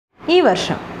ഈ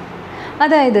വർഷം,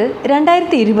 അതായത്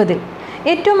 2020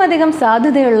 ഏറ്റവും അധികം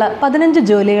സാധ്യതയുള്ള 15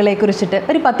 ജോലികളെക്കുറിച്ചിട്ട്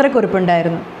ഒരു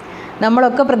പത്രക്കുറിപ്പുണ്ടായിരുന്നു.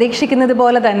 നമ്മളൊക്കെ പ്രതീക്ഷിക്കുന്നത്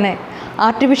പോലെ തന്നെ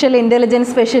artificial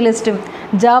intelligence സ്പെഷ്യലിസ്റ്റും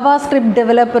JavaScript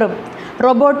ഡെവലപ്പറും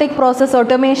robotic process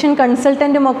automation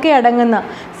കൺസൾട്ടൻറ്റും ഒക്കെ അടങ്ങുന്ന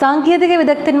സാങ്കേതിക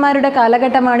വിദഗ്ധന്മാരുടെ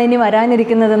കാലഘട്ടമാണ് ഇനി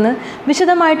വരാനിരിക്കുന്നതെന്ന്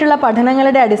വിശദമായിട്ടുള്ള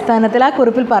പഠനങ്ങളുടെ അടിസ്ഥാനത്തിൽ ആ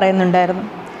കുറിപ്പിൽ പറയുന്നുണ്ടായിരുന്നു.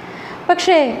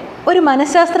 പക്ഷേ ഒരു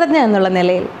മനഃശാസ്ത്രജ്ഞ എന്നുള്ള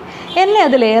നിലയിൽ എന്നെ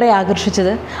അതിലേറെ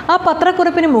ആകർഷിച്ചത് ആ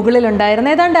പത്രക്കുറിപ്പിന് മുകളിലുണ്ടായിരുന്ന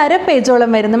ഏതാണ്ട് 1/2 പേജോളം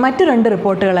വരുന്ന മറ്റു 2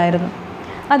 റിപ്പോർട്ടുകളായിരുന്നു.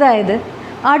 അതായത്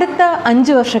അടുത്ത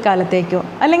 5 വർഷക്കാലത്തേക്കോ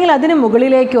അല്ലെങ്കിൽ അതിന്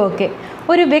മുകളിലേക്കോ ഒക്കെ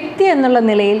ഒരു വ്യക്തി എന്നുള്ള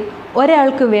നിലയിൽ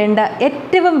ഒരാൾക്ക് വേണ്ട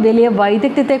ഏറ്റവും വലിയ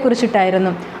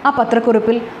വൈദഗ്ധ്യത്തെക്കുറിച്ചിട്ടായിരുന്നു ആ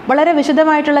പത്രക്കുറിപ്പിൽ വളരെ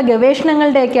വിശദമായിട്ടുള്ള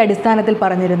ഗവേഷണങ്ങളുടെയൊക്കെ അടിസ്ഥാനത്തിൽ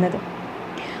പറഞ്ഞിരുന്നത്.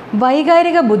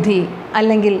 വൈകാരിക ബുദ്ധി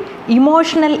അല്ലെങ്കിൽ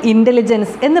ഇമോഷണൽ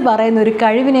ഇൻ്റലിജൻസ് എന്ന് പറയുന്ന ഒരു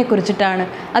കഴിവിനെക്കുറിച്ചിട്ടാണ്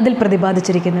അതിൽ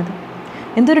പ്രതിപാദിച്ചിരിക്കുന്നത്.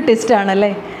 എന്തൊരു ടെസ്റ്റാണല്ലേ!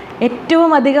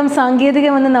 ഏറ്റവും അധികം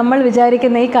സാങ്കേതികമെന്ന് നമ്മൾ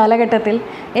വിചാരിക്കുന്ന ഈ കാലഘട്ടത്തിൽ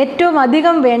ഏറ്റവും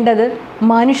അധികം വേണ്ടത്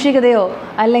മാനുഷികതയോ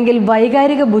അല്ലെങ്കിൽ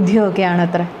വൈകാരിക ബുദ്ധിയോ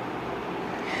ഒക്കെയാണത്രേ.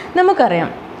 നമുക്കറിയാം,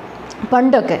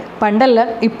 പണ്ടല്ല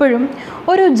ഇപ്പോഴും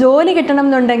ഒരു ജോലി കിട്ടണം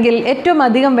എന്നുണ്ടെങ്കിൽ ഏറ്റവും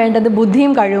അധികം വേണ്ടത്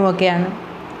ബുദ്ധിയും കഴിവുമൊക്കെയാണ്.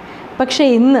 പക്ഷേ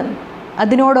ഇന്ന്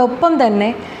അതിനോടൊപ്പം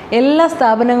തന്നെ എല്ലാ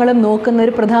സ്ഥാപനങ്ങളും നോക്കുന്ന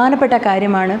ഒരു പ്രധാനപ്പെട്ട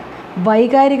കാര്യമാണ്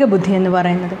വൈകാരിക ബുദ്ധി എന്ന്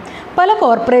പറയുന്നത്. പല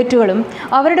കോർപ്പറേറ്റുകളും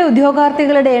അവരുടെ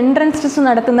ഉദ്യോഗാർത്ഥികളുടെ എൻട്രൻസ് ടെസ്റ്റ്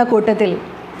നടത്തുന്ന കൂട്ടത്തിൽ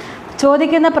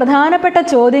ചോദിക്കുന്ന പ്രധാനപ്പെട്ട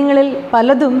ചോദ്യങ്ങളിൽ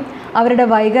പലതും അവരുടെ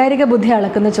വൈകാരിക ബുദ്ധി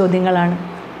അളക്കുന്ന ചോദ്യങ്ങളാണ്.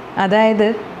 അതായത്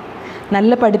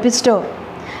നല്ല പഠിപ്പിച്ചിട്ടോ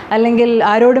അല്ലെങ്കിൽ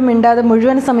ആരോടും മിണ്ടാതെ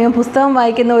മുഴുവൻ സമയം പുസ്തകം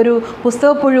വായിക്കുന്ന ഒരു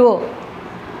പുസ്തകപ്പുഴുവോ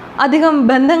അധികം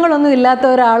ബന്ധങ്ങളൊന്നും ഇല്ലാത്ത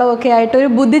ഒരാളോ ഒക്കെ ആയിട്ട് ഒരു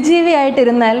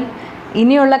ബുദ്ധിജീവിയായിട്ടിരുന്നാൽ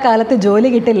ഇനിയുള്ള കാലത്ത് ജോലി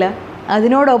കിട്ടില്ല.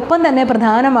 അതിനോടൊപ്പം തന്നെ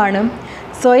പ്രധാനമാണ്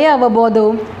സ്വയം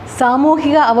അവബോധവും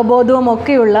സാമൂഹിക അവബോധവും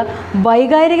ഒക്കെയുള്ള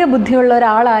വൈകാരിക ബുദ്ധിയുള്ള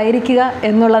ഒരാളായിരിക്കുക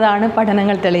എന്നുള്ളതാണ്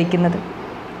പഠനങ്ങൾ തെളിയിക്കുന്നത്.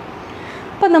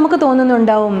 അപ്പം നമുക്ക്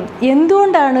തോന്നുന്നുണ്ടാവും,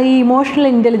 എന്തുകൊണ്ടാണ് ഈ ഇമോഷണൽ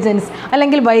ഇൻ്റലിജൻസ്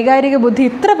അല്ലെങ്കിൽ വൈകാരിക ബുദ്ധി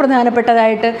ഇത്ര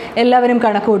പ്രധാനപ്പെട്ടതായിട്ട് എല്ലാവരും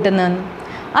കണക്ക് കൂട്ടുന്നതെന്ന്.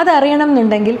 അതറിയണം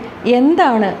എന്നുണ്ടെങ്കിൽ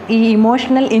എന്താണ് ഈ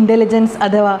ഇമോഷണൽ ഇൻ്റലിജൻസ്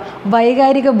അഥവാ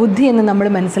വൈകാരിക ബുദ്ധി എന്ന് നമ്മൾ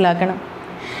മനസ്സിലാക്കണം.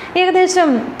 ഏകദേശം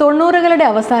 90കളുടെ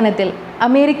അവസാനത്തിൽ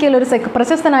അമേരിക്കയിൽ ഒരു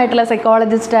പ്രശസ്തനായിട്ടുള്ള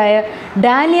സൈക്കോളജിസ്റ്റായ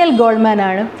ഡാനിയൽ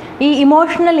ഗോൾമാനാണ് ഈ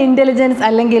ഇമോഷണൽ ഇൻ്റലിജൻസ്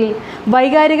അല്ലെങ്കിൽ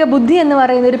വൈകാരിക ബുദ്ധി എന്ന്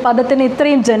പറയുന്ന ഒരു പദത്തിനെ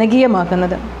ഇത്രയും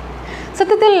ജനകീയമാക്കുന്നത്.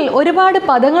 സത്യത്തിൽ ഒരുപാട്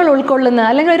പദങ്ങൾ ഉൾക്കൊള്ളുന്ന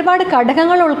അല്ലെങ്കിൽ ഒരുപാട്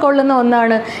ഘടകങ്ങൾ ഉൾക്കൊള്ളുന്ന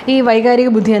ഒന്നാണ് ഈ വൈകാരിക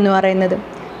ബുദ്ധി എന്ന് പറയുന്നത്.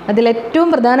 അതിലേറ്റവും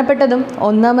പ്രധാനപ്പെട്ടതും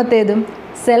ഒന്നാമത്തേതും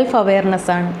സെൽഫ്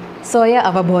അവെയർനെസ്സാണ്, സ്വയ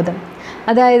അവബോധം.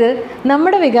 അതായത്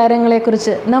നമ്മുടെ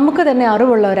വികാരങ്ങളെക്കുറിച്ച് നമുക്ക് തന്നെ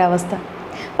അറിവുള്ള ഒരവസ്ഥ.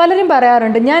 പലരും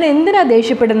പറയാറുണ്ട്, ഞാൻ എന്തിനാണ്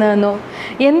ദേഷ്യപ്പെടുന്നതെന്നോ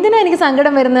എന്തിനാ എനിക്ക്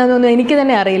സങ്കടം വരുന്നതെന്നോ എനിക്ക്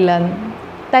തന്നെ അറിയില്ല എന്ന്.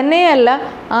 തന്നെയല്ല,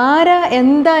 ആരാ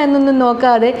എന്താ എന്നൊന്നും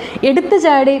നോക്കാതെ എടുത്തു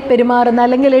ചാടി പെരുമാറുന്ന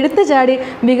അല്ലെങ്കിൽ എടുത്തു ചാടി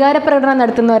വികാരപ്രകടനം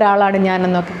നടത്തുന്ന ഒരാളാണ്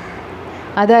ഞാനെന്നൊക്കെ.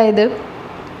 അതായത്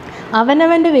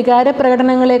അവനവൻ്റെ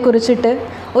വികാരപ്രകടനങ്ങളെക്കുറിച്ചിട്ട്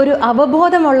ഒരു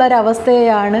അവബോധമുള്ള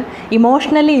ഒരവസ്ഥയെയാണ്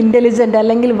ഇമോഷണലി ഇൻ്റലിജൻ്റ്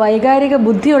അല്ലെങ്കിൽ വൈകാരിക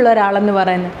ബുദ്ധിയുള്ള ഒരാളെന്ന്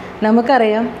പറയുന്നത്.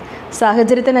 നമുക്കറിയാം,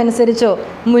 സാഹചര്യത്തിനനുസരിച്ചോ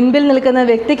മുൻപിൽ നിൽക്കുന്ന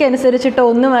വ്യക്തിക്കനുസരിച്ചിട്ടോ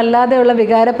ഒന്നുമല്ലാതെയുള്ള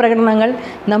വികാരപ്രകടനങ്ങൾ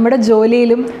നമ്മുടെ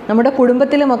ജോലിയിലും നമ്മുടെ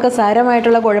കുടുംബത്തിലുമൊക്കെ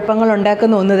സാരമായിട്ടുള്ള കുഴപ്പങ്ങൾ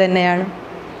ഉണ്ടാക്കുന്ന ഒന്ന് തന്നെയാണ്.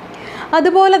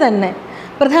 അതുപോലെ തന്നെ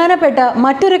പ്രധാനപ്പെട്ട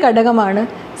മറ്റൊരു ഘടകമാണ്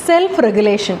സെൽഫ്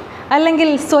റെഗുലേഷൻ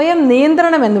അല്ലെങ്കിൽ സ്വയം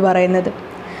നിയന്ത്രണം എന്ന് പറയുന്നത്.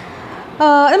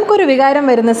 നമുക്കൊരു വികാരം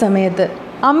വരുന്ന സമയത്ത്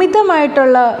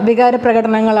അമിതമായിട്ടുള്ള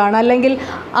വികാരപ്രകടനങ്ങളാണ് അല്ലെങ്കിൽ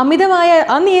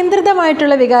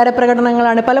അനിയന്ത്രിതമായിട്ടുള്ള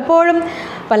വികാരപ്രകടനങ്ങളാണ് പലപ്പോഴും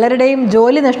പലരുടെയും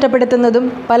ജോലി നഷ്ടപ്പെടുത്തുന്നതും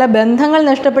പല ബന്ധങ്ങൾ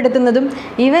നഷ്ടപ്പെടുത്തുന്നതും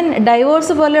ഈവൻ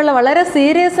ഡൈവോഴ്സ് പോലെയുള്ള വളരെ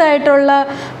സീരിയസ് ആയിട്ടുള്ള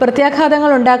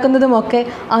പ്രത്യാഘാതങ്ങൾ ഉണ്ടാക്കുന്നതുമൊക്കെ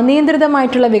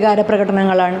അനിയന്ത്രിതമായിട്ടുള്ള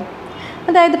വികാരപ്രകടനങ്ങളാണ്.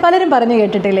 അതായത് പലരും പറഞ്ഞു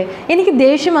കേട്ടിട്ടില്ലേ, എനിക്ക്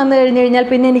ദേഷ്യം വന്നു കഴിഞ്ഞാൽ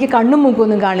പിന്നെ എനിക്ക് കണ്ണും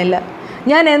മൂക്കൊന്നും കാണില്ല,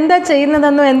 ഞാൻ എന്താ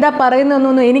ചെയ്യുന്നതെന്നോ എന്താ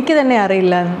പറയുന്നതെന്നൊന്നും എനിക്ക് തന്നെ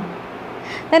അറിയില്ല എന്ന്.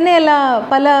 തന്നെയല്ല,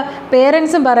 പല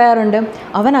പേരൻസും പറയാറുണ്ട്,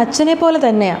 അവൻ അച്ഛനെ പോലെ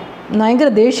തന്നെയാണ്, ഭയങ്കര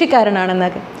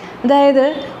ദേഷ്യക്കാരനാണെന്നൊക്കെ. അതായത്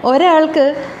ഒരാൾക്ക്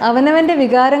അവനവൻ്റെ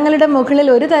വികാരങ്ങളുടെ മുകളിൽ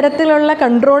ഒരു തരത്തിലുള്ള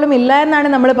കൺട്രോളും ഇല്ല എന്നാണ്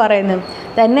നമ്മൾ പറയുന്നത്.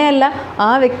 തന്നെയല്ല,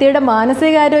 ആ വ്യക്തിയുടെ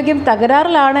മാനസികാരോഗ്യം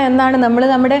തകരാറിലാണ് എന്നാണ് നമ്മൾ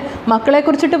നമ്മുടെ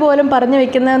മക്കളെക്കുറിച്ചിട്ട് പോലും പറഞ്ഞു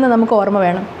വയ്ക്കുന്നതെന്ന് നമുക്ക് ഓർമ്മ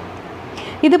വേണം.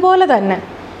 ഇതുപോലെ തന്നെ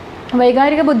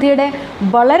വൈകാരിക ബുദ്ധിയുടെ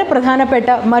വളരെ പ്രധാനപ്പെട്ട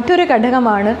മറ്റൊരു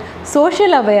ഘടകമാണ്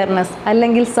സോഷ്യൽ അവെയർനെസ്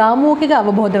അല്ലെങ്കിൽ സാമൂഹിക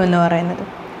അവബോധം എന്ന് പറയുന്നത്.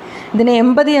 ഇതിനെ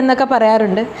എമ്പതി എന്നൊക്കെ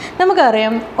പറയാറുണ്ട്.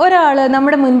 നമുക്കറിയാം, ഒരാൾ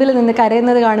നമ്മുടെ മുൻപിൽ നിന്ന്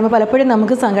കരയുന്നത് കാണുമ്പോൾ പലപ്പോഴും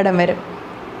നമുക്ക് സങ്കടം വരും.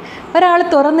 ഒരാൾ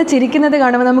തുറന്ന് ചിരിക്കുന്നത്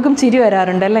കാണുമ്പോൾ നമുക്കും ചിരി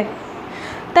വരാറുണ്ട് അല്ലേ?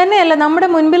 തന്നെയല്ല, നമ്മുടെ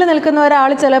മുൻപിൽ നിൽക്കുന്ന ഒരാൾ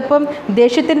ചിലപ്പം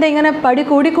ദേഷ്യത്തിൻ്റെ ഇങ്ങനെ പടി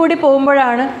കൂടി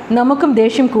പോകുമ്പോഴാണ് നമുക്കും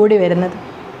ദേഷ്യം കൂടി വരുന്നത്.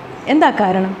 എന്താ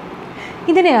കാരണം?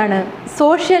 ഇതിനെയാണ്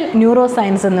സോഷ്യൽ ന്യൂറോ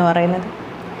സയൻസ് എന്ന് പറയുന്നത്.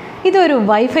 ഇതൊരു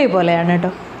വൈഫൈ പോലെയാണ്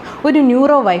കേട്ടോ, ഒരു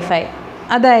ന്യൂറോ വൈഫൈ.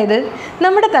 അതായത്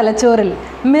നമ്മുടെ തലച്ചോറിൽ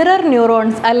മിറർ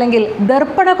ന്യൂറോൺസ് അല്ലെങ്കിൽ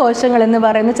ദർപ്പണ കോശങ്ങൾ എന്ന്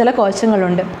പറയുന്ന ചില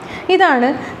കോശങ്ങളുണ്ട്. ഇതാണ്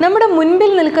നമ്മുടെ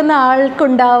മുൻപിൽ നിൽക്കുന്ന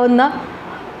ആൾക്കുണ്ടാവുന്ന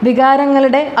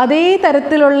വികാരങ്ങളുടെ അതേ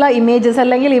തരത്തിലുള്ള ഇമേജസ്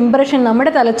അല്ലെങ്കിൽ ഇംപ്രഷൻ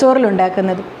നമ്മുടെ തലച്ചോറിൽ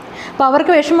ഉണ്ടാക്കുന്നത്. അപ്പോൾ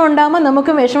അവർക്ക് വിഷമം ഉണ്ടാകുമ്പോൾ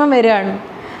നമുക്കും വിഷമം വരികയാണ്.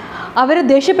 അവർ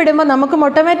ദേഷ്യപ്പെടുമ്പോൾ നമുക്കും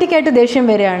ഓട്ടോമാറ്റിക്കായിട്ട് ദേഷ്യം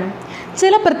വരികയാണ്.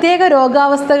 ചില പ്രത്യേക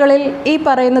രോഗാവസ്ഥകളിൽ ഈ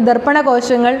പറയുന്ന ദർപ്പണ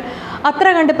കോശങ്ങൾ അത്ര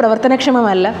കണ്ട്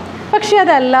പ്രവർത്തനക്ഷമമല്ല. പക്ഷേ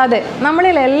അതല്ലാതെ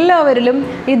നമ്മളിൽ എല്ലാവരിലും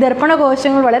ഈ ദർപ്പണ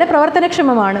കോശങ്ങൾ വളരെ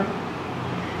പ്രവർത്തനക്ഷമമാണ്.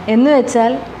 എന്ന്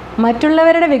വെച്ചാൽ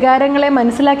മറ്റുള്ളവരുടെ വികാരങ്ങളെ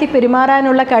മനസ്സിലാക്കി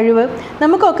പെരുമാറാനുള്ള കഴിവ്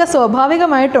നമുക്കൊക്കെ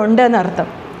സ്വാഭാവികമായിട്ടുണ്ട് എന്നർത്ഥം.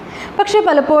 പക്ഷേ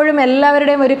പലപ്പോഴും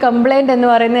എല്ലാവരുടെയും ഒരു കംപ്ലൈൻറ്റ് എന്ന്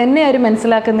പറയുന്നത് എന്നെ ആരും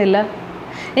മനസ്സിലാക്കുന്നില്ല.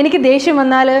 എനിക്ക് ദേഷ്യം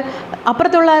വന്നാൽ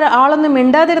അപ്പുറത്തുള്ള ആളൊന്നും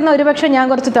മിണ്ടാതിരുന്ന ഒരുപക്ഷെ ഞാൻ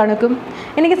കുറച്ച് തണുക്കും.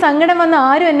 എനിക്ക് സങ്കടം വന്ന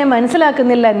ആരും എന്നെ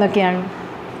മനസ്സിലാക്കുന്നില്ല എന്നൊക്കെയാണ്.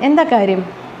 എന്താ കാര്യം?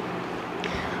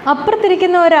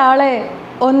 അപ്പുറത്തിരിക്കുന്ന ഒരാളെ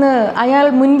ഒന്ന് അയാൾ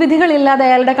മുൻവിധികളില്ലാതെ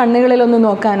അയാളുടെ കണ്ണുകളിലൊന്ന്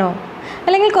നോക്കാനോ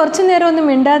അല്ലെങ്കിൽ കുറച്ചു നേരം ഒന്നും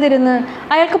മിണ്ടാതിരുന്ന്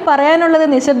അയാൾക്ക് പറയാനുള്ളത്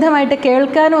നിശബ്ദമായിട്ട്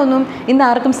കേൾക്കാനോ ഒന്നും ഇന്ന്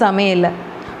ആർക്കും സമയമില്ല.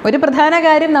 ഒരു പ്രധാന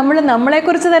കാര്യം നമ്മൾ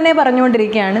നമ്മളെക്കുറിച്ച് തന്നെ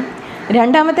പറഞ്ഞുകൊണ്ടിരിക്കുകയാണ്.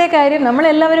 രണ്ടാമത്തെ കാര്യം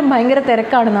നമ്മളെല്ലാവരും ഭയങ്കര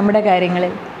തിരക്കാണ് നമ്മുടെ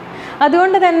കാര്യങ്ങളിൽ.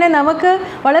 അതുകൊണ്ട് തന്നെ നമുക്ക്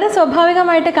വളരെ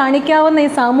സ്വാഭാവികമായിട്ട് കാണിക്കാവുന്ന ഈ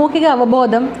സാമൂഹിക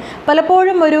അവബോധം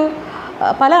പലപ്പോഴും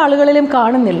പല ആളുകളിലും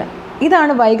കാണുന്നില്ല.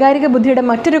 ഇതാണ് വൈകാരിക ബുദ്ധിയുടെ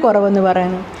മറ്റൊരു കുറവെന്ന്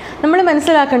പറയുന്നത്. നമ്മൾ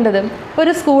മനസ്സിലാക്കേണ്ടത്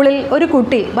ഒരു സ്കൂളിൽ ഒരു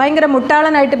കുട്ടി ഭയങ്കര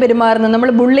മുട്ടാളനായിട്ട് പെരുമാറുന്നു, നമ്മൾ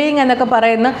ബുള്ളിയിങ് എന്നൊക്കെ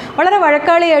പറയുന്ന വളരെ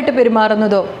വഴക്കാളിയായിട്ട്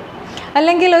പെരുമാറുന്നതോ,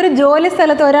 അല്ലെങ്കിൽ ഒരു ജോലി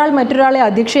സ്ഥലത്ത് ഒരാൾ മറ്റൊരാളെ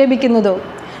അധിക്ഷേപിക്കുന്നതോ,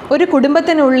 ഒരു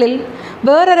കുടുംബത്തിനുള്ളിൽ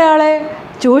വേറൊരാളെ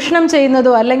ചൂഷണം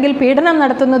ചെയ്യുന്നതോ അല്ലെങ്കിൽ പീഡനം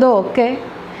നടത്തുന്നതോ ഒക്കെ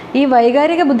ഈ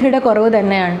വൈകാരിക ബുദ്ധിയുടെ കുറവ്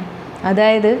തന്നെയാണ്.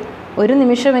 അതായത് ഒരു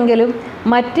നിമിഷമെങ്കിലും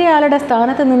മറ്റേയാളുടെ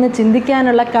സ്ഥാനത്ത് നിന്ന്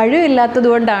ചിന്തിക്കാനുള്ള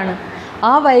കഴിവില്ലാത്തതുകൊണ്ടാണ്,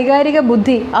 ആ വൈകാരിക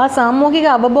ബുദ്ധി, ആ സാമൂഹിക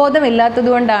അവബോധം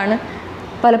ഇല്ലാത്തതുകൊണ്ടാണ്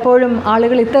പലപ്പോഴും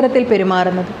ആളുകൾ ഇത്തരത്തിൽ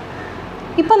പെരുമാറുന്നത്.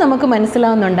 ഇപ്പം നമുക്ക്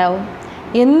മനസ്സിലാവുന്നുണ്ടാവും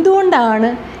എന്തുകൊണ്ടാണ്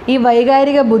ഈ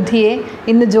വൈകാരിക ബുദ്ധിയെ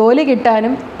ഇന്ന് ജോലി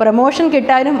കിട്ടാനും പ്രമോഷൻ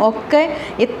കിട്ടാനും ഒക്കെ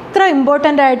ഇത്ര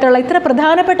ഇമ്പോർട്ടൻ്റ് ആയിട്ടുള്ള, ഇത്ര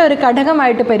പ്രധാനപ്പെട്ട ഒരു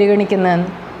ഘടകമായിട്ട് പരിഗണിക്കുന്നതെന്ന്.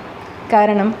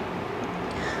 കാരണം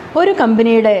ഒരു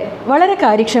കമ്പനിയുടെ വളരെ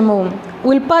കാര്യക്ഷമവും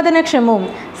ഉൽപ്പാദനക്ഷമവും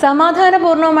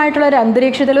സമാധാനപൂർണ്ണവുമായിട്ടുള്ള ഒരു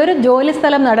അന്തരീക്ഷത്തിൽ ഒരു ജോലി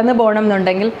സ്ഥലം നടന്നു പോകണം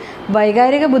എന്നുണ്ടെങ്കിൽ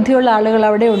വൈകാരിക ബുദ്ധിയുള്ള ആളുകൾ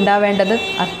അവിടെ ഉണ്ടാവേണ്ടത്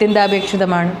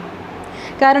അത്യന്താപേക്ഷിതമാണ്.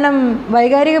 കാരണം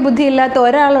വൈകാരിക ബുദ്ധി ഇല്ലാത്ത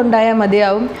ഒരാളുണ്ടായാൽ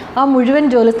മതിയാവും ആ മുഴുവൻ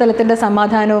ജോലിസ്ഥലത്തിൻ്റെ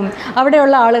സമാധാനവും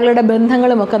അവിടെയുള്ള ആളുകളുടെ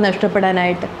ബന്ധങ്ങളുമൊക്കെ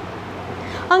നഷ്ടപ്പെടാനായിട്ട്.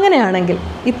 അങ്ങനെയാണെങ്കിൽ,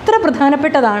 ഇത്ര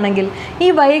പ്രധാനപ്പെട്ടതാണെങ്കിൽ ഈ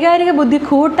വൈകാരിക ബുദ്ധി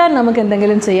കൂട്ടാൻ നമുക്ക്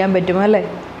എന്തെങ്കിലും ചെയ്യാൻ പറ്റുമോ? അല്ലേ?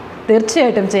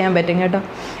 തീർച്ചയായിട്ടും ചെയ്യാൻ പറ്റും കേട്ടോ.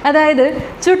 അതായത്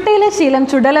ചുട്ടിയിലെ ശീലം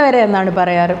ചുടല വരെ എന്നാണ്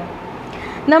പറയാറ്.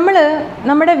 നമ്മൾ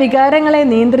നമ്മുടെ വികാരങ്ങളെ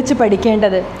നിയന്ത്രിച്ച്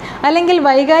പഠിക്കേണ്ടത്, അല്ലെങ്കിൽ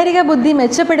വൈകാരിക ബുദ്ധി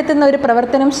മെച്ചപ്പെടുത്തുന്ന ഒരു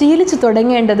പ്രവർത്തനം ശീലിച്ചു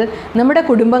തുടങ്ങേണ്ടത് നമ്മുടെ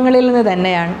കുടുംബങ്ങളിൽ നിന്ന്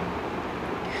തന്നെയാണ്.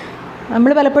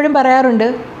 നമ്മൾ പലപ്പോഴും പറയാറുണ്ട്,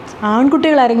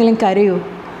 ആൺകുട്ടികൾ ആരെങ്കിലും കരയൂ,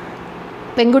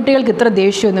 പെൺകുട്ടികൾക്ക് ഇത്ര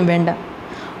ദേഷ്യമൊന്നും വേണ്ട,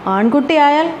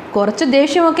 ആൺകുട്ടിയായാൽ കുറച്ച്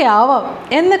ദേഷ്യമൊക്കെ ആവാം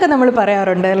എന്നൊക്കെ നമ്മൾ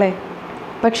പറയാറുണ്ട് അല്ലേ?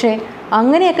 പക്ഷേ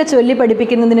അങ്ങനെയൊക്കെ ചൊല്ലി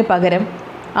പഠിപ്പിക്കുന്നതിന് പകരം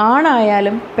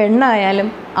ആണായാലും പെണ്ണായാലും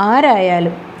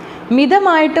ആരായാലും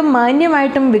മിതമായിട്ടും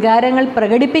മാന്യമായിട്ടും വികാരങ്ങൾ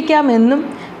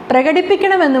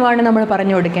പ്രകടിപ്പിക്കണമെന്നുമാണ് നമ്മൾ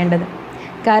പറഞ്ഞു കൊടുക്കേണ്ടത്.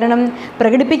 കാരണം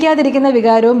പ്രകടിപ്പിക്കാതിരിക്കുന്ന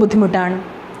വികാരവും ബുദ്ധിമുട്ടാണ്.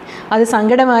 അത്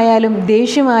സങ്കടമായാലും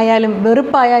ദേഷ്യമായാലും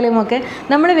വെറുപ്പായാലും ഒക്കെ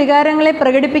നമ്മൾ വികാരങ്ങളെ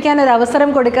പ്രകടിപ്പിക്കാൻ ഒരു അവസരം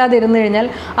കൊടുക്കാതിരുന്നു കഴിഞ്ഞാൽ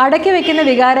അടക്കി വയ്ക്കുന്ന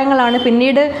വികാരങ്ങളാണ്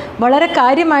പിന്നീട് വളരെ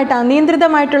കാര്യമായിട്ട്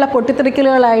അനിയന്ത്രിതമായിട്ടുള്ള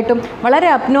പൊട്ടിത്തെറിക്കലുകളായിട്ടും വളരെ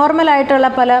അബ്നോർമലായിട്ടുള്ള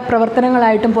പല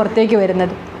പ്രവർത്തനങ്ങളായിട്ടും പുറത്തേക്ക്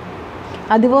വരുന്നത്.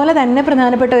 അതുപോലെ തന്നെ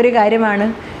പ്രധാനപ്പെട്ട ഒരു കാര്യമാണ്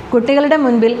കുട്ടികളുടെ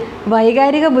മുൻപിൽ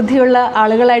വൈകാരിക ബുദ്ധിയുള്ള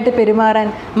ആളുകളായിട്ട് പെരുമാറാൻ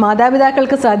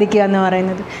മാതാപിതാക്കൾക്ക് സാധിക്കുക എന്ന്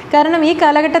പറയുന്നത്. കാരണം ഈ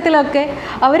കാലഘട്ടത്തിലൊക്കെ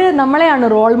അവർ നമ്മളെയാണ്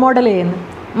റോൾ മോഡൽ ചെയ്യുന്നത്.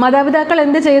 മാതാപിതാക്കൾ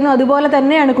എന്ത് ചെയ്യുന്നു അതുപോലെ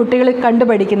തന്നെയാണ് കുട്ടികൾ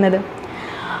കണ്ടുപഠിക്കുന്നത്.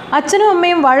 അച്ഛനും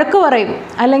അമ്മയും വഴക്ക് പറയും,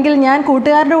 അല്ലെങ്കിൽ ഞാൻ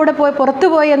കൂട്ടുകാരുടെ കൂടെ പുറത്തു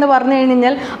പോയി എന്ന് പറഞ്ഞു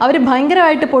കഴിഞ്ഞാൽ അവർ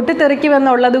ഭയങ്കരമായിട്ട്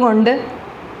പൊട്ടിത്തെറിക്കുമെന്നുള്ളത് കൊണ്ട്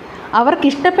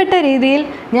അവർക്കിഷ്ടപ്പെട്ട രീതിയിൽ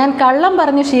ഞാൻ കള്ളം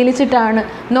പറഞ്ഞ് ശീലിച്ചിട്ടാണ്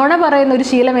നുണ പറയുന്ന ഒരു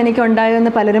ശീലം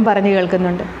എനിക്കുണ്ടായതെന്ന് പലരും പറഞ്ഞു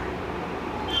കേൾക്കുന്നുണ്ട്.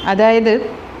 അതായത്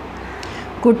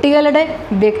കുട്ടികളുടെ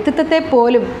വ്യക്തിത്വത്തെ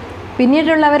പോലും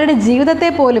പിന്നീടുള്ളവരുടെ ജീവിതത്തെ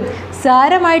പോലും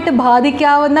സാരമായിട്ട്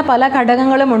ബാധിക്കാവുന്ന പല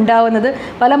ഘടകങ്ങളും ഉണ്ടാവുന്നത്,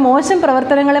 പല മോശം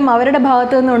പ്രവർത്തനങ്ങളും അവരുടെ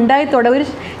ഭാഗത്തു നിന്ന് ഒരു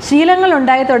ശീലങ്ങൾ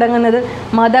ഉണ്ടായി തുടങ്ങുന്നത്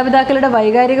മാതാപിതാക്കളുടെ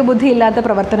വൈകാരിക ബുദ്ധി ഇല്ലാത്ത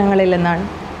പ്രവർത്തനങ്ങളിൽ നിന്നാണ്.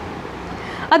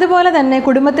 അതുപോലെ തന്നെ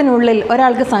കുടുംബത്തിനുള്ളിൽ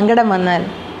ഒരാൾക്ക് സങ്കടം വന്നാൽ,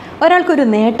 ഒരാൾക്കൊരു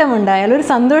നേട്ടമുണ്ടായാൽ, ഒരു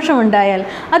സന്തോഷമുണ്ടായാൽ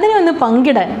അതിനെ ഒന്ന്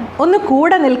പങ്കിടാൻ, ഒന്ന്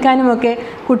കൂടെ നിൽക്കാനുമൊക്കെ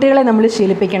കുട്ടികളെ നമ്മൾ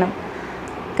ശീലിപ്പിക്കണം.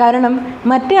 കാരണം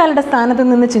മറ്റേ ആളുടെ സ്ഥാനത്ത്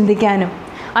നിന്ന് ചിന്തിക്കാനും,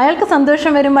 അയാൾക്ക്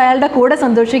സന്തോഷം വരുമ്പോൾ അയാളുടെ കൂടെ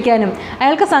സന്തോഷിക്കാനും,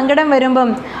 അയാൾക്ക് സങ്കടം വരുമ്പം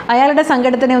അയാളുടെ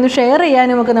സങ്കടത്തിനെ ഒന്ന് ഷെയർ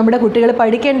ചെയ്യാനുമൊക്കെ നമ്മുടെ കുട്ടികൾ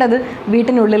പഠിക്കേണ്ടത്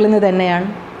വീട്ടിനുള്ളിൽ നിന്ന് തന്നെയാണ്.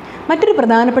 മറ്റൊരു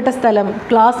പ്രധാനപ്പെട്ട സ്ഥലം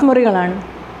ക്ലാസ് മുറികളാണ്.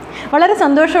 വളരെ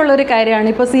സന്തോഷമുള്ളൊരു കാര്യമാണ്.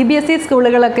 ഇപ്പോൾ CBSE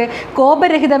സ്കൂളുകളൊക്കെ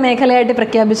കോപരഹിത മേഖലയായിട്ട്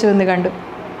പ്രഖ്യാപിച്ചു എന്ന് കണ്ടു.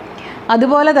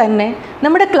 അതുപോലെ തന്നെ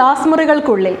നമ്മുടെ ക്ലാസ്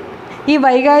മുറികൾക്കുള്ളിൽ ഈ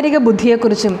വൈകാരിക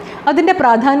ബുദ്ധിയെക്കുറിച്ചും അതിൻ്റെ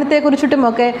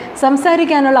പ്രാധാന്യത്തെക്കുറിച്ചിട്ടുമൊക്കെ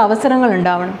സംസാരിക്കാനുള്ള അവസരങ്ങൾ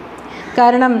ഉണ്ടാവണം.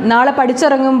 കാരണം നാളെ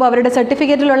പഠിച്ചിറങ്ങുമ്പോൾ അവരുടെ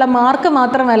സർട്ടിഫിക്കറ്റിലുള്ള മാർക്ക്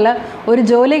മാത്രമല്ല, ഒരു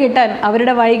ജോലി കിട്ടാൻ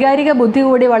അവരുടെ വൈകാരിക ബുദ്ധി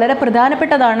കൂടി വളരെ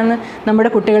പ്രധാനപ്പെട്ടതാണെന്ന് നമ്മുടെ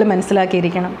കുട്ടികൾ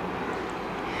മനസ്സിലാക്കിയിരിക്കണം.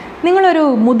 നിങ്ങളൊരു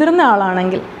മുതിർന്ന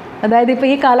ആളാണെങ്കിൽ, അതായത് ഇപ്പോൾ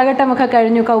ഈ കാലഘട്ടമൊക്കെ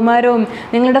കഴിഞ്ഞു, കൗമാരവും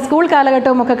നിങ്ങളുടെ സ്കൂൾ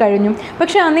കാലഘട്ടവും ഒക്കെ കഴിഞ്ഞു,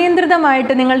 പക്ഷേ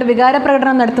അനിയന്ത്രിതമായിട്ട് നിങ്ങളുടെ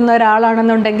വികാരപ്രകടനം നടത്തുന്ന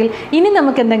ഒരാളാണെന്നുണ്ടെങ്കിൽ ഇനി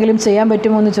നമുക്ക് എന്തെങ്കിലും ചെയ്യാൻ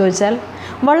പറ്റുമോ എന്ന് ചോദിച്ചാൽ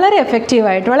വളരെ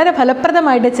എഫക്റ്റീവായിട്ട്, വളരെ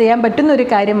ഫലപ്രദമായിട്ട് ചെയ്യാൻ പറ്റുന്ന ഒരു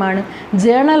കാര്യമാണ്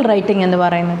ജേണൽ റൈറ്റിംഗ് എന്ന്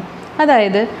പറയുന്നത്.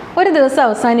 അതായത് ഒരു ദിവസം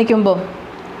അവസാനിക്കുമ്പോൾ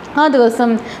ആ ദിവസം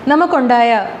നമുക്കുണ്ടായ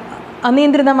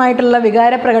അനിയന്ത്രിതമായിട്ടുള്ള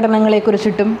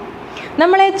വികാരപ്രകടനങ്ങളെക്കുറിച്ചിട്ടും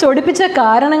നമ്മളെ ചൊടിപ്പിച്ച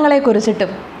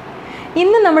കാരണങ്ങളെക്കുറിച്ചിട്ടും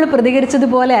ഇന്ന് നമ്മൾ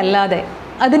പ്രതികരിച്ചതുപോലെ അല്ലാതെ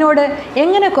അതിനോട്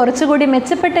എങ്ങനെ കുറച്ചുകൂടി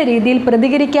മെച്ചപ്പെട്ട രീതിയിൽ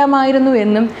പ്രതികരിക്കാമായിരുന്നു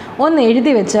എന്നും ഒന്ന്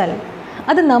എഴുതി വെച്ചാൽ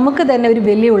അത് നമുക്ക് തന്നെ ഒരു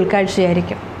വലിയ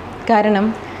ഉൾക്കാഴ്ചയായിരിക്കും. കാരണം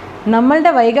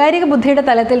നമ്മളുടെ വൈകാരിക ബുദ്ധിയുടെ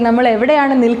തലത്തിൽ നമ്മൾ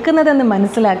എവിടെയാണ് നിൽക്കുന്നതെന്ന്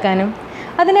മനസ്സിലാക്കാനും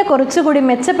അതിനെ കുറച്ചുകൂടി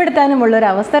മെച്ചപ്പെടുത്താനുമുള്ളൊരു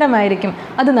അവസരമായിരിക്കും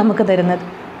അത് നമുക്ക് തരുന്നത്.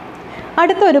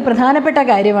 അടുത്തൊരു പ്രധാനപ്പെട്ട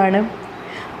കാര്യമാണ്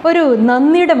ഒരു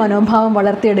നന്ദിയുടെ മനോഭാവം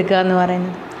വളർത്തിയെടുക്കുക എന്ന്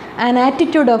പറയുന്നത്. ആൻ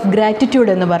ആറ്റിറ്റ്യൂഡ് ഓഫ്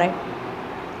ഗ്രാറ്റിറ്റ്യൂഡ് എന്ന് പറയും.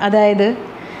 അതായത്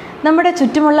നമ്മുടെ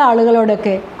ചുറ്റുമുള്ള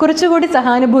ആളുകളോടൊക്കെ കുറച്ചുകൂടി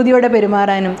സഹാനുഭൂതിയോടെ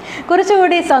പെരുമാറാനും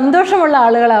കുറച്ചുകൂടി സന്തോഷമുള്ള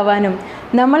ആളുകളാവാനും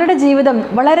നമ്മളുടെ ജീവിതം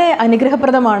വളരെ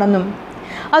അനുഗ്രഹപ്രദമാണെന്നും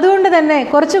അതുകൊണ്ട് തന്നെ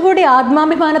കുറച്ചുകൂടി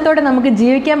ആത്മാഭിമാനത്തോടെ നമുക്ക്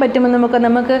ജീവിക്കാൻ പറ്റുമെന്നും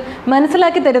നമുക്ക്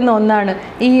മനസ്സിലാക്കി തരുന്ന ഒന്നാണ്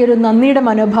ഈ ഒരു നന്ദിയുടെ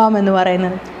മനോഭാവം എന്ന്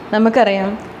പറയുന്നത്. നമുക്കറിയാം,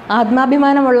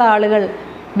 ആത്മാഭിമാനമുള്ള ആളുകൾ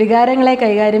വികാരങ്ങളെ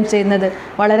കൈകാര്യം ചെയ്യുന്നത്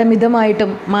വളരെ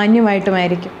മിതമായിട്ടും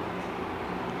മാന്യമായിട്ടുമായിരിക്കും.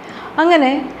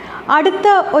 അങ്ങനെ അടുത്ത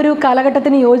ഒരു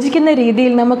കാലഘട്ടത്തിന് യോജിക്കുന്ന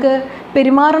രീതിയിൽ നമുക്ക്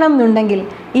പെരുമാറണം എന്നുണ്ടെങ്കിൽ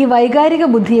ഈ വൈകാരിക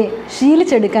ബുദ്ധിയെ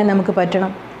ശീലിച്ചെടുക്കാൻ നമുക്ക്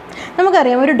പറ്റണം.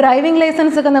 നമുക്കറിയാം, ഒരു ഡ്രൈവിംഗ്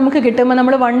ലൈസൻസ് ഒക്കെ നമുക്ക് കിട്ടുമ്പോൾ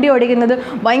നമ്മൾ വണ്ടി ഓടിക്കുന്നത്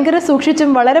ഭയങ്കര സൂക്ഷിച്ചും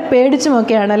വളരെ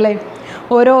പേടിച്ചുമൊക്കെയാണല്ലേ.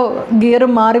 ഓരോ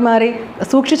ഗിയറും മാറി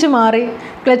സൂക്ഷിച്ച് മാറി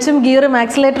ക്ലച്ചും ഗിയറും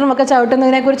ആക്സിലേറ്ററും ഒക്കെ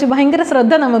ചവിട്ടുന്നതിനെക്കുറിച്ച് ഭയങ്കര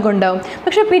ശ്രദ്ധ നമുക്കുണ്ടാവും.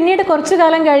 പക്ഷേ പിന്നീട് കുറച്ച്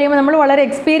കാലം കഴിയുമ്പോൾ നമ്മൾ വളരെ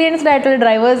എക്സ്പീരിയൻസ്ഡ് ആയിട്ടുള്ള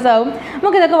ഡ്രൈവേഴ്സ് ആവും.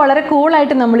 നമുക്കിതൊക്കെ വളരെ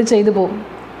കൂളായിട്ട് നമ്മൾ ചെയ്തു പോകും.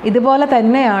 ഇതുപോലെ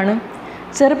തന്നെയാണ്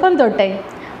ചെറുപ്പം തൊട്ടേ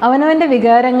അവനവൻ്റെ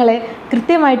വികാരങ്ങളെ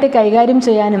കൃത്യമായിട്ട് കൈകാര്യം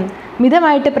ചെയ്യാനും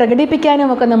മിതമായിട്ട്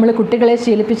പ്രകടിപ്പിക്കാനുമൊക്കെ നമ്മൾ കുട്ടികളെ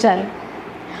ശീലിപ്പിച്ചാൽ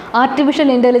ആർട്ടിഫിഷ്യൽ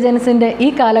ഇൻ്റലിജൻസിൻ്റെ ഈ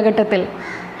കാലഘട്ടത്തിൽ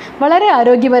വളരെ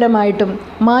ആരോഗ്യപരമായിട്ടും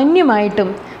മാന്യമായിട്ടും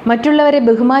മറ്റുള്ളവരെ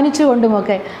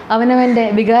ബഹുമാനിച്ചുകൊണ്ടുമൊക്കെ അവനവൻ്റെ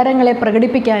വികാരങ്ങളെ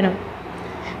പ്രകടിപ്പിക്കാനും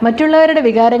മറ്റുള്ളവരുടെ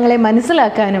വികാരങ്ങളെ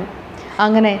മനസ്സിലാക്കാനും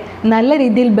അങ്ങനെ നല്ല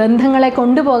രീതിയിൽ ബന്ധങ്ങളെ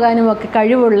കൊണ്ടുപോകാനുമൊക്കെ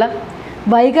കഴിവുള്ള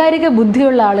വൈകാരിക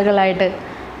ബുദ്ധിയുള്ള ആളുകളായിട്ട്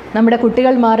നമ്മുടെ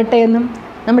കുട്ടികൾ മാറട്ടെ എന്നും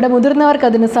നമ്മുടെ മുതിർന്നവർക്ക്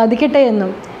അതിന് സാധിക്കട്ടെ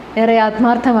എന്നും ഏറെ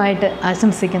ആത്മാർത്ഥമായിട്ട്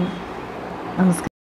ആശംസിക്കുന്നു. നമസ്കാരം.